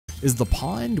Is the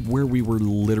pond where we were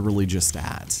literally just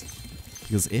at?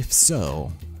 Because if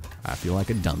so, I feel like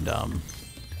a dum-dum.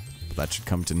 That should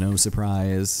come to no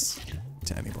surprise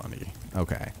to anybody.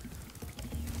 Okay.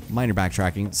 Minor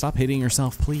backtracking. Stop hitting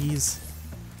yourself, please.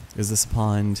 Is this a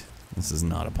pond? This is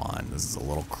not a pond. This is a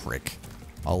little crick.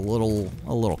 A little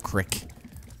crick.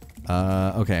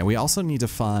 Okay, we also need to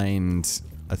find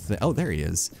a thing. Oh, there he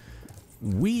is.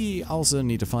 We also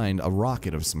need to find a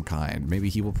rocket of some kind. Maybe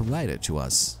he will provide it to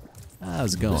us.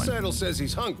 How's it going? This idol says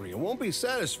he's hungry and won't be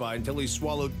satisfied until he's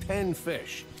swallowed 10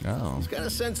 fish. Oh. He's got a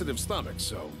sensitive stomach,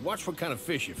 so watch what kind of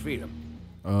fish you feed him.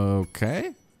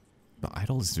 Okay. The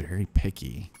idol is very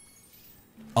picky.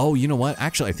 Oh, you know what?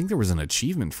 Actually, I think there was an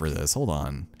achievement for this. Hold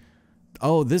on.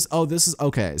 Oh, this is,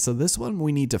 okay. So this one,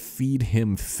 we need to feed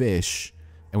him fish,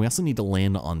 and we also need to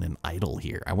land on an idol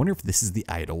here. I wonder if this is the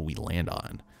idol we land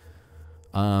on.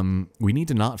 We need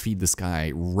to not feed this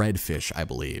guy red fish, I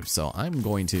believe. So I'm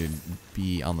going to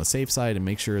be on the safe side and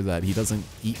make sure that he doesn't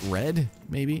eat red,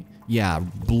 maybe? Yeah,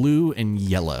 blue and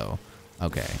yellow.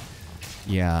 Okay.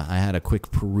 Yeah, I had a quick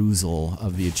perusal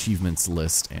of the achievements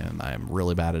list, and I'm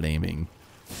really bad at aiming.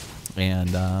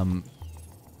 And,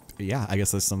 yeah, I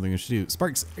guess that's something we should do.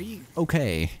 Sparks, are you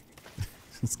okay?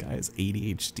 This guy has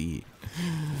ADHD.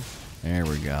 There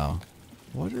we go.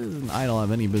 What does an idol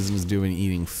have any business doing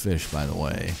eating fish, by the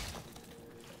way?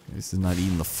 This is not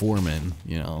eating the foreman,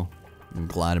 you know. I'm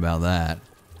glad about that.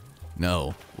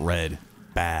 No, red,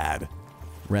 bad.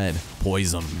 Red,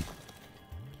 poison.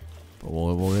 But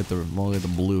we'll get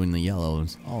the blue and the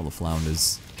yellows. All the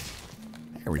flounders.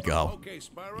 There we go. Okay,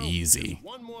 Spyro. Easy. There's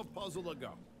one more puzzle to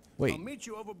go. Wait. I'll meet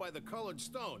you over by the colored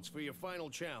stones for your final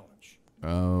challenge.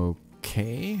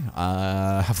 Okay.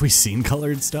 Have we seen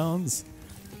colored stones?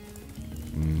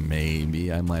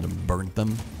 Maybe I might have burnt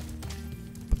them,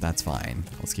 but that's fine.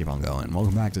 Let's keep on going.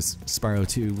 Welcome back to Spyro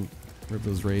 2,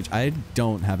 Ripto's Rage. I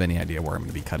don't have any idea where I'm going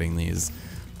to be cutting these.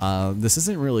 This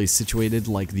isn't really situated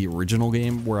like the original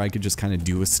game where I could just kind of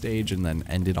do a stage and then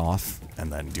end it off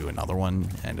and then do another one,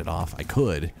 end it off. I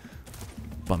could,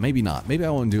 but maybe not. Maybe I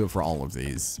won't do it for all of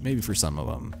these. Maybe for some of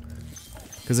them.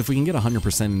 Because if we can get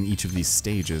 100% in each of these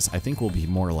stages, I think we'll be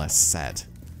more or less set.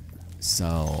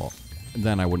 So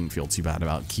then I wouldn't feel too bad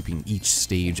about keeping each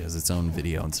stage as its own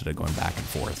video instead of going back and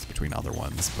forth between other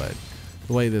ones. But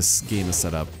the way this game is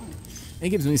set up, it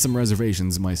gives me some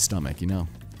reservations in my stomach, you know?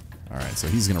 Alright, so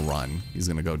he's gonna run. He's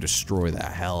gonna go destroy the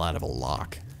hell out of a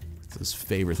lock. It's his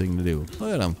favorite thing to do.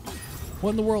 Look at him. What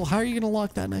in the world? How are you gonna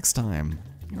lock that next time?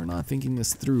 You're not thinking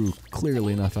this through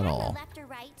clearly enough at all. Left or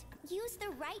right, use the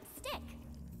right stick.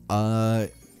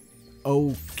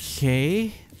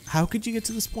 Okay. How could you get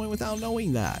to this point without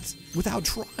knowing that? Without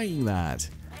trying that?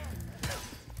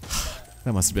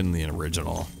 That must have been the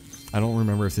original. I don't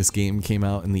remember if this game came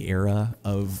out in the era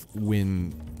of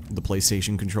when the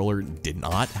PlayStation controller did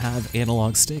not have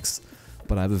analog sticks,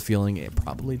 but I have a feeling it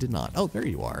probably did not. Oh, there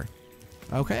you are.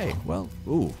 Okay, well,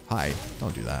 ooh, hi.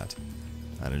 Don't do that.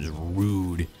 That is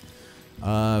rude.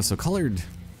 So colored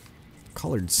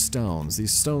stones.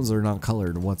 These stones are not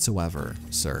colored whatsoever,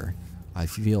 sir. I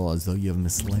feel as though you have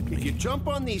misled me. If you jump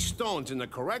on these stones in the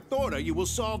correct order, you will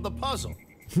solve the puzzle.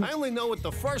 I only know what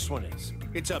the first one is.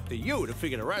 It's up to you to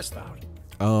figure the rest out.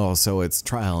 Oh, so it's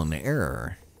trial and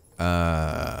error.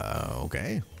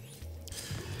 Okay.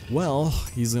 Well,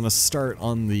 he's gonna start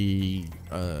on the,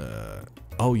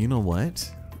 oh, you know what?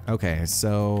 Okay,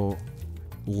 so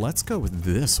let's go with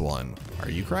this one. Are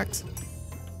you correct?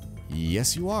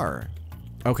 Yes, you are.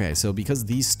 Okay, so because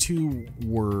these two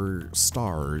were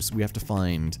stars, we have to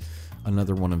find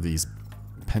another one of these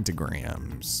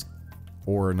pentagrams.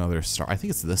 Or another star. I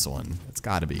think it's this one. It's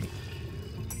gotta be.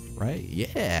 Right?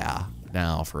 Yeah.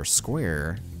 Now for a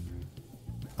square.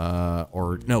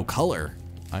 Or no, color.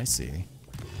 I see.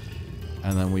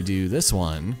 And then we do this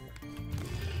one.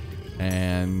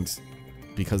 And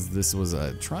because this was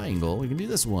a triangle, we can do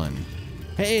this one.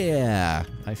 Hey,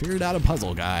 I figured out a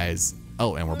puzzle, guys.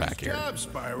 Oh, and we're back here. Nice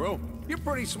job, Spyro. You're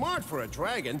pretty smart for a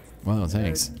dragon. Wow,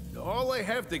 thanks. All I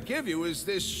have to give you is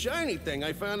this shiny thing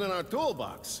I found in our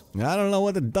toolbox. I don't know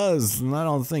what it does, and I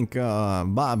don't think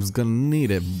Bob's gonna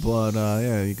need it, but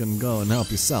yeah, you can go and help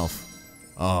yourself.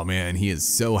 Oh man, he is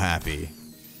so happy.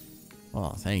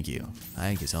 Oh, thank you.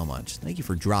 Thank you so much. Thank you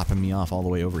for dropping me off all the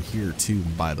way over here too,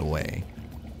 by the way.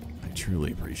 I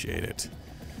truly appreciate it.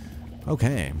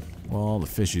 Okay, well, the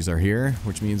fishies are here,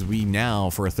 which means we now,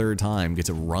 for a third time, get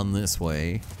to run this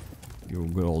way. Do a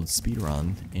good old speed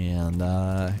run. And,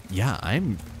 yeah,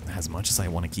 I'm, as much as I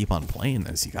want to keep on playing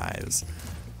this, you guys,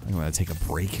 I'm going to take a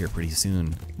break here pretty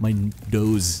soon. My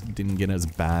nose didn't get as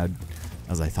bad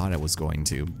as I thought it was going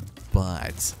to,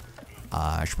 but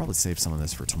I should probably save some of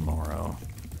this for tomorrow.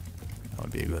 That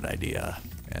would be a good idea.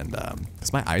 And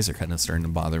because my eyes are kind of starting to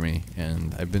bother me,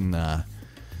 and I've been,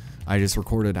 I just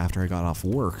recorded after I got off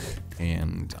work,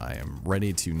 and I am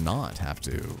ready to not have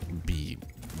to be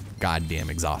goddamn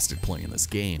exhausted playing this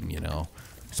game, you know.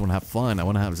 I just want to have fun. I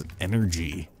want to have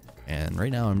energy. And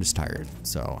right now I'm just tired.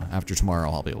 So after tomorrow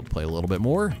I'll be able to play a little bit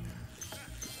more.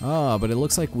 But it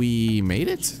looks like we made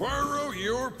it. Spyro,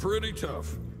 you're pretty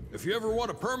tough. If you ever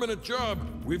want a permanent job,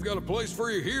 we've got a place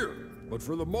for you here. But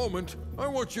for the moment, I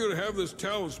want you to have this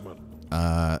talisman.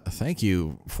 Thank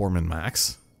you, Foreman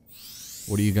Max.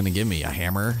 What are you gonna give me? A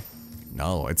hammer?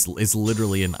 No, it's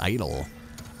literally an idol.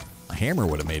 A hammer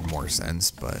would have made more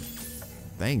sense, but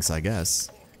thanks, I guess.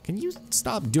 Can you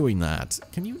stop doing that?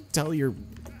 Can you tell your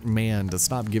man to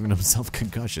stop giving himself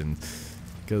concussion?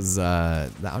 Because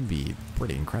that would be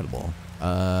pretty incredible.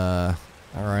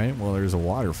 Alright, well, there's a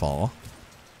waterfall.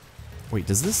 Wait,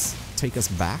 does this take us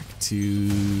back to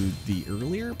the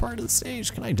earlier part of the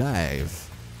stage? Can I dive?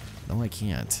 No, I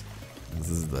can't. This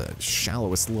is the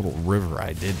shallowest little river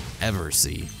I did ever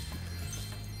see.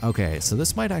 Okay, so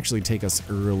this might actually take us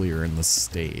earlier in the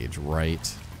stage,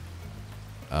 right?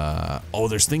 Oh,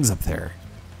 there's things up there.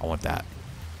 I want that.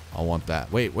 I want that.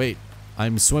 Wait.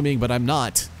 I'm swimming, but I'm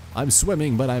not. I'm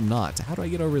swimming, but I'm not. How do I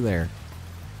get over there?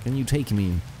 Can you take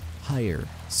me higher,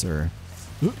 sir?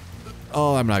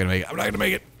 Oh, I'm not gonna make it. I'm not gonna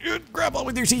make it. Grapple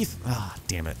with your teeth. Ah,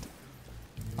 damn it.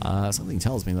 Something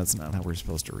tells me that's not how we're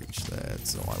supposed to reach that,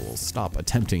 so I will stop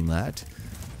attempting that.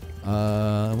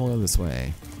 We'll go this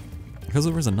way. Because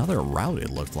there was another route, it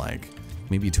looked like.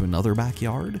 Maybe to another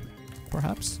backyard,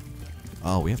 perhaps?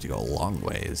 Oh, we have to go a long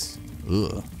ways.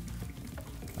 Ugh.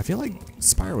 I feel like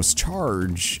Spyro's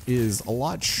charge is a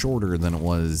lot shorter than it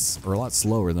was, or a lot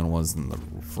slower than it was in the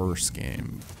first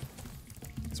game.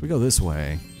 So we go this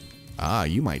way. Ah,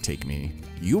 you might take me.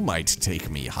 You might take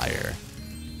me higher.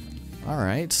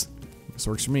 Alright. This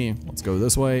works for me. Let's go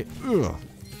this way. Ugh.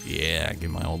 Yeah,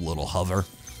 give my old little hover.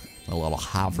 A little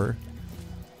hover.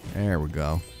 There we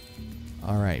go.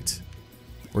 Alright.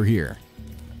 We're here.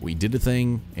 We did a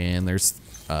thing, and there's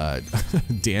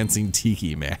dancing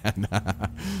tiki man.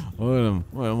 Look at him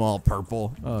all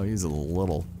purple. Oh, he's a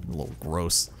little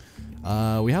gross.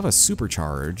 We have a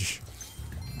supercharge.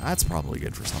 That's probably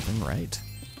good for something, right?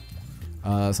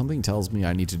 Something tells me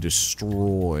I need to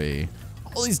destroy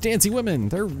all these dancing women.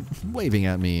 They're waving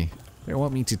at me. They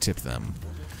want me to tip them.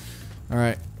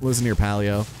 Alright, listen here,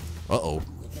 Paleo. Uh-oh.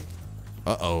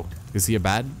 Uh-oh. Is he a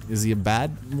bad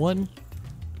one?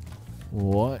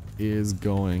 What is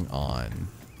going on?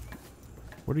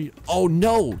 What are you? Oh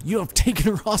no! You have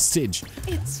taken her hostage!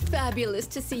 It's fabulous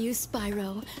to see you,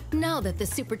 Spyro. Now that the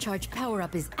supercharged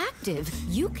power-up is active,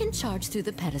 you can charge through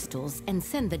the pedestals and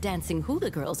send the dancing hula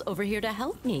girls over here to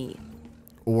help me.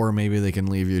 Or maybe they can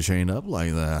leave you chained up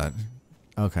like that.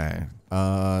 Okay.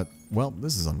 Well,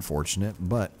 this is unfortunate,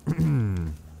 but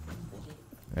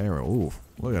there. Ooh,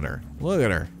 look at her. Look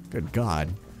at her. Good God.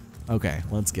 Okay,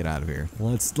 let's get out of here.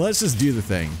 Let's just do the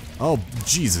thing. Oh,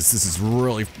 Jesus, this is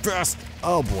really fast.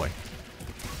 Oh, boy.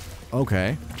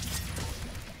 Okay.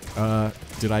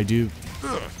 Did I do...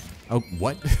 Oh,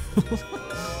 what? Look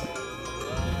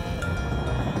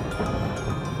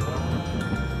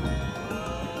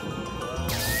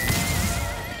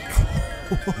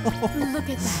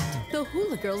at that. The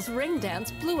hula girl's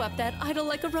Raindance blew up that idol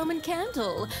like a Roman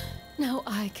candle. Now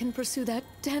I can pursue that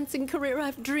dancing career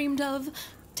I've dreamed of.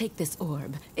 Take this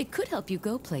orb. It could help you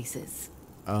go places.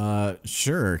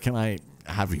 Sure. Can I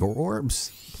have your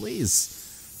orbs,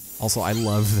 please? Also, I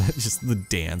love that just the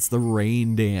dance, the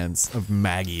rain dance of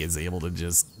Maggie is able to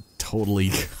just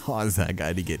totally cause that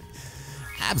guy to get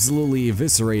absolutely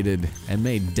eviscerated and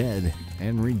made dead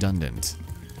and redundant.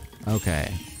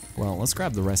 Okay. Well, let's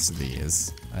grab the rest of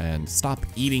these and stop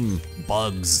eating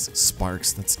bugs,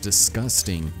 Sparks. That's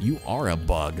disgusting. You are a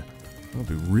bug. I hope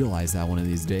you realize that one of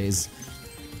these days.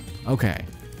 Okay,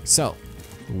 so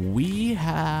we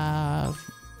have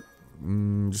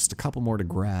just a couple more to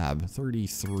grab.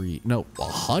 33, no,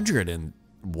 100 and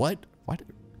what? What?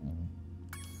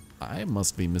 I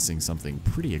must be missing something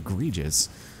pretty egregious.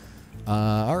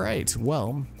 All right,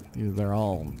 well, they're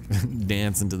all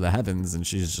dancing to the heavens and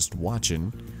she's just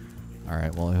watching. All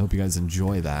right, well, I hope you guys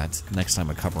enjoy that. Next time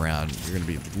I come around, you're gonna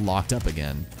be locked up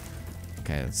again.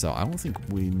 Okay, so I don't think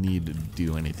we need to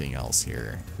do anything else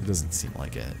here. It doesn't seem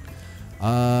like it.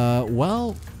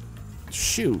 Well,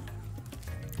 shoot.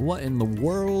 What in the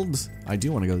world? I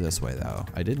do want to go this way, though.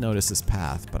 I did notice this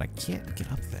path, but I can't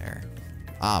get up there.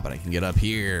 Ah, but I can get up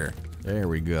here. There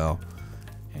we go.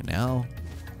 And now,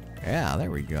 yeah,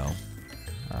 there we go.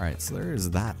 Alright, so there's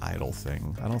that idol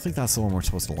thing. I don't think that's the one we're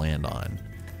supposed to land on.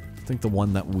 I think the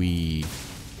one that we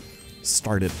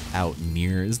started out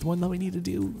near is the one that we need to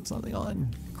do something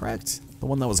on, correct? The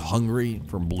one that was hungry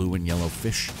for blue and yellow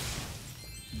fish.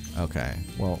 Okay,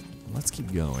 well, let's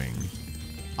keep going.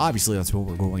 Obviously, that's what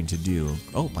we're going to do.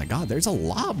 Oh my god, there's a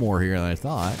lot more here than I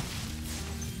thought.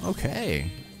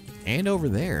 Okay. And over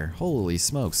there. Holy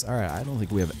smokes. Alright, I don't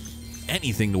think we have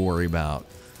anything to worry about.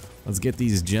 Let's get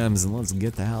these gems and let's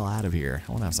get the hell out of here.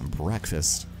 I want to have some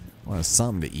breakfast. I want to have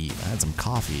something to eat. I had some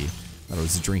coffee that I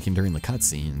was drinking during the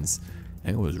cutscenes,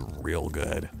 and it was real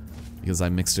good because I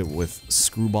mixed it with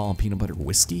Screwball peanut butter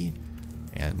whiskey,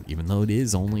 and even though it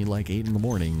is only like 8 in the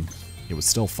morning, it was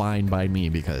still fine by me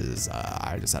because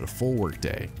I just had a full work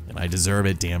day, and I deserve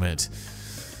it, damn it.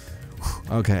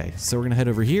 Okay, so we're gonna head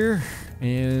over here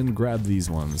and grab these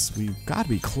ones. We've got to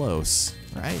be close,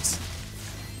 right?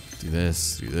 Do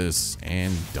this,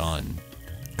 and done.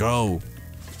 Go!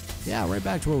 Yeah, right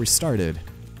back to where we started.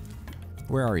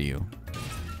 Where are you?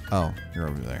 Oh, you're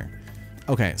over there.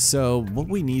 Okay, so what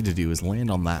we need to do is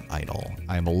land on that idol,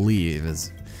 I believe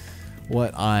is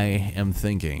what I am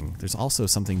thinking. There's also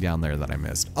something down there that I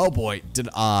missed. Oh boy,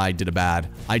 I did a bad.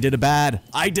 I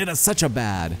did such a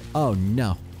bad. Oh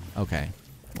no. Okay,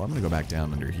 well I'm gonna go back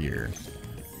down under here.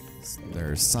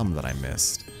 There's some that I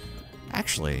missed.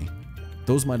 Actually,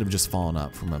 those might have just fallen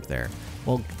up from up there.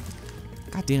 Well,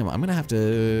 goddamn, I'm gonna have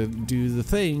to do the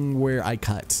thing where I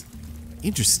cut.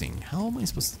 Interesting. How am I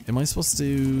supposed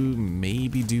to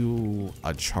maybe do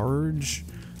a charge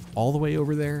all the way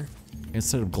over there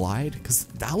instead of glide? Because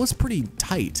that was pretty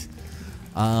tight.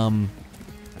 I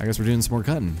guess we're doing some more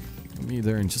cutting. I'll be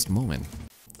there in just a moment.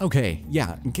 Okay,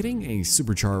 yeah, getting a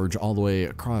supercharge all the way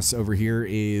across over here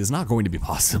is not going to be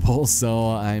possible,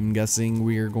 so I'm guessing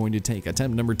we're going to take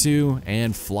attempt number 2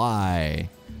 and fly.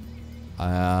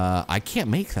 I can't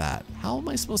make that. How am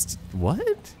I supposed to,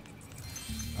 what?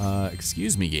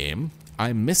 Excuse me, game.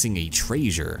 I'm missing a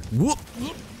treasure. Whoop.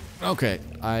 Okay,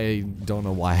 I don't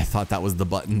know why I thought that was the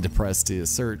button to press to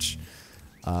search,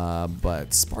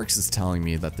 but Sparks is telling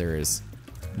me that there is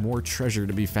more treasure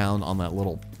to be found on that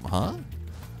little, huh?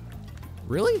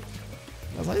 Really?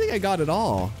 I think I got it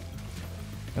all.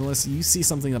 Unless you see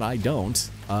something that I don't.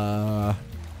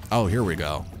 Oh, here we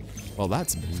go. Well,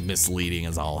 that's misleading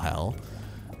as all hell.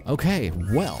 Okay,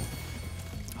 well,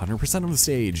 100% of the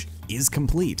stage is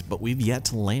complete, but we've yet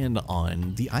to land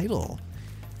on the idol.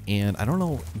 And I don't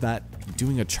know that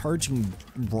doing a charging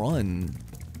run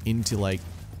into like,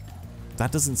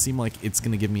 that doesn't seem like it's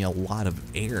gonna give me a lot of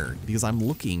air because I'm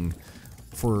looking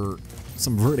for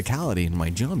some verticality in my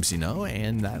jumps, you know,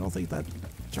 and I don't think that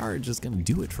charge is gonna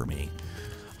do it for me.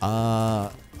 I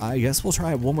guess we'll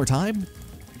try it one more time,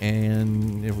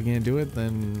 and if we can't do it,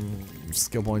 then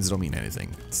skill points don't mean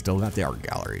anything. Still got the art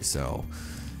gallery, so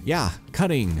yeah,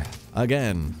 cutting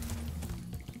again.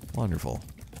 Wonderful.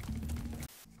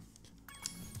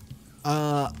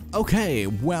 Okay,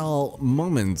 well,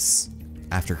 moments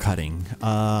after cutting,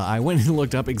 I went and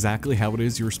looked up exactly how it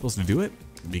is you were supposed to do it,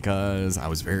 because I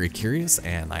was very curious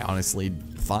and I honestly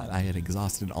thought I had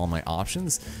exhausted all my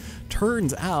options.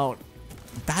 Turns out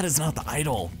that is not the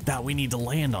idol that we need to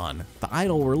land on. The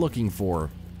idol we're looking for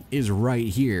is right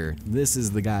here. This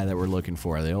is the guy that we're looking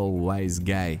for, the old wise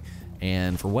guy.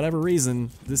 And for whatever reason,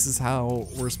 this is how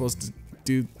we're supposed to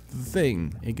do the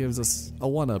thing. It gives us a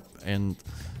 1-up, and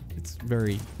it's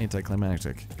very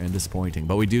anticlimactic and disappointing.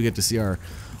 But we do get to see our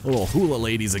little hula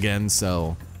ladies again,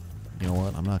 so you know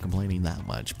what, I'm not complaining that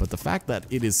much. But the fact that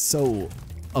it is so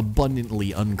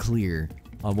abundantly unclear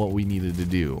on what we needed to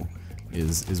do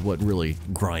is what really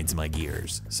grinds my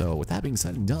gears. So with that being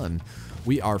said and done,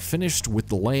 we are finished with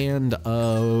the land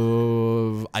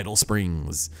of Idle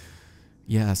Springs.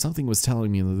 Yeah, something was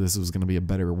telling me that this was going to be a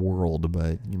better world,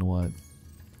 but you know what?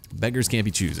 Beggars can't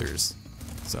be choosers.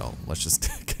 So let's just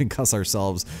concuss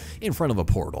ourselves in front of a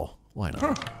portal. Why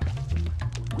not?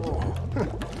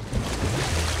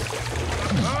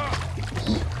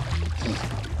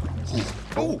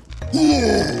 Oh!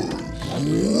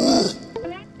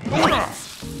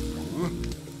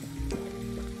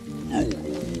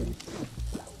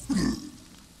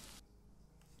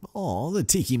 Oh, the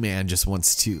Tiki Man just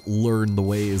wants to learn the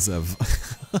ways of,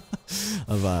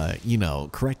 you know,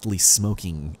 correctly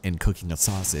smoking and cooking a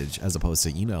sausage as opposed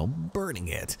to, you know, burning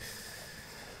it.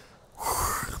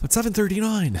 But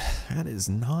 739, that is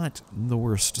not the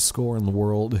worst score in the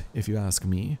world, if you ask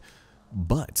me.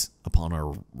 But upon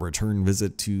our return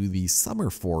visit to the Summer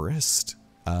Forest,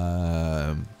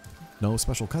 no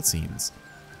special cutscenes.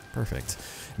 Perfect.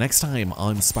 Next time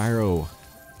on Spyro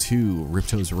 2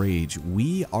 Ripto's Rage,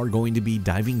 we are going to be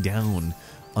diving down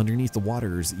underneath the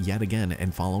waters yet again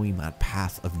and following that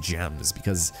path of gems,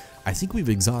 because I think we've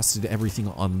exhausted everything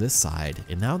on this side,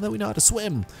 and now that we know how to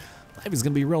swim, life is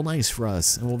going to be real nice for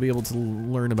us, and we'll be able to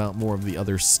learn about more of the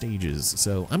other stages.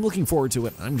 So I'm looking forward to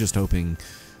it. I'm just hoping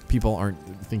people aren't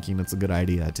thinking it's a good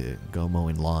idea to go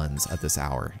mowing lawns at this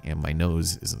hour, and my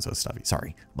nose isn't so stuffy.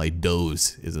 Sorry, my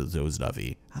dose isn't so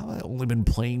stuffy. How have I only been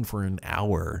playing for an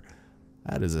hour?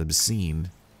 That is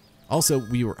obscene. Also,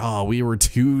 we were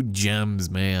 2 gems,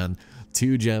 man.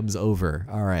 2 gems over.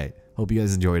 All right. Hope you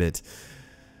guys enjoyed it.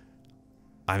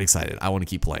 I'm excited. I want to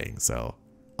keep playing, so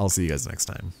I'll see you guys next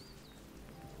time.